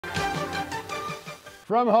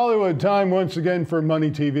From Hollywood, time once again for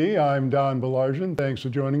Money TV. I'm Don Baillargeon. Thanks for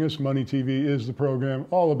joining us. Money TV is the program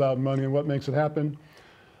all about money and what makes it happen.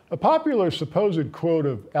 A popular supposed quote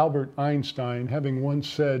of Albert Einstein having once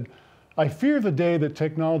said, "I fear the day that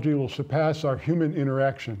technology will surpass our human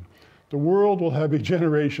interaction. The world will have a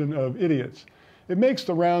generation of idiots." It makes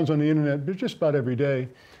the rounds on the internet just about every day.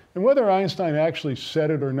 And whether Einstein actually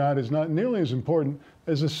said it or not is not nearly as important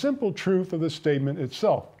as the simple truth of the statement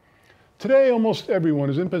itself. Today, almost everyone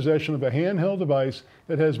is in possession of a handheld device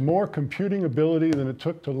that has more computing ability than it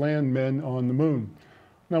took to land men on the moon.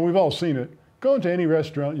 Now, we've all seen it. Go into any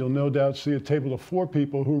restaurant, you'll no doubt see a table of 4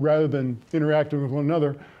 people who, rather than interacting with one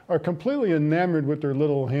another, are completely enamored with their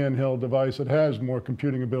little handheld device that has more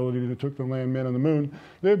computing ability than it took to land men on the moon.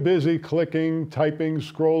 They're busy clicking, typing,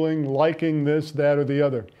 scrolling, liking this, that, or the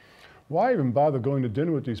other. Why even bother going to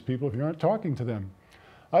dinner with these people if you aren't talking to them?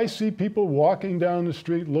 I see people walking down the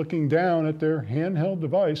street looking down at their handheld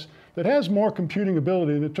device that has more computing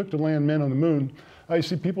ability than it took to land men on the moon. I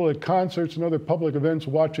see people at concerts and other public events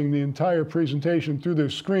watching the entire presentation through their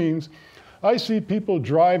screens. I see people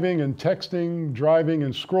driving and texting, driving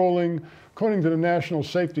and scrolling. According to the National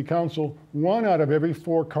Safety Council, 1 out of every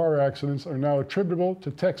 4 car accidents are now attributable to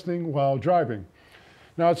texting while driving.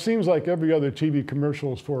 Now, it seems like every other TV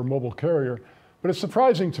commercial is for a mobile carrier. But it's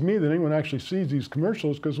surprising to me that anyone actually sees these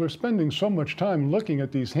commercials because we're spending so much time looking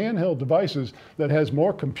at these handheld devices that has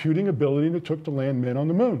more computing ability than it took to land men on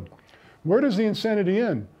the moon. Where does the insanity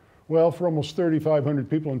end? Well, for almost 3,500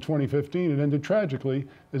 people in 2015, it ended tragically,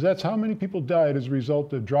 as that's how many people died as a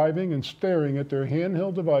result of driving and staring at their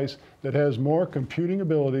handheld device that has more computing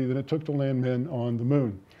ability than it took to land men on the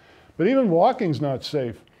moon. But even walking's not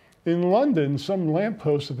safe. In London, some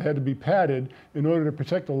lampposts have had to be padded in order to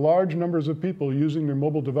protect the large numbers of people using their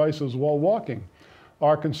mobile devices while walking.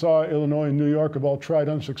 Arkansas, Illinois, and New York have all tried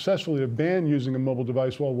unsuccessfully to ban using a mobile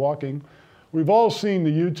device while walking. We've all seen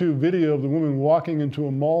the YouTube video of the woman walking into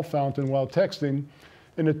a mall fountain while texting,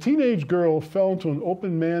 and a teenage girl fell into an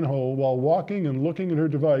open manhole while walking and looking at her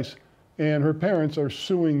device, and her parents are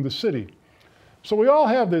suing the city. So we all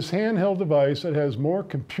have this handheld device that has more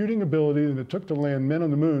computing ability than it took to land men on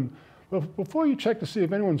the moon. But before you check to see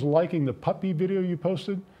if anyone's liking the puppy video you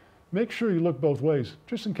posted, make sure you look both ways,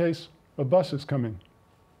 just in case a bus is coming.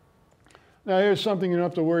 Now, here's something you don't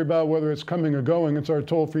have to worry about whether it's coming or going. It's our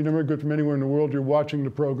toll-free number, good from anywhere in the world you're watching the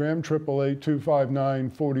program,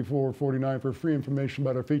 888-259-4449 for free information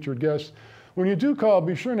about our featured guests. When you do call,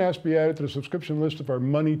 be sure and ask to be added to the subscription list of our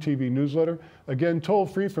Money TV newsletter. Again,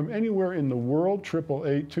 toll-free from anywhere in the world,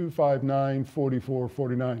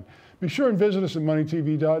 888-259-4449. Be sure and visit us at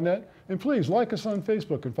MoneyTV.net, and please like us on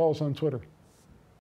Facebook and follow us on Twitter.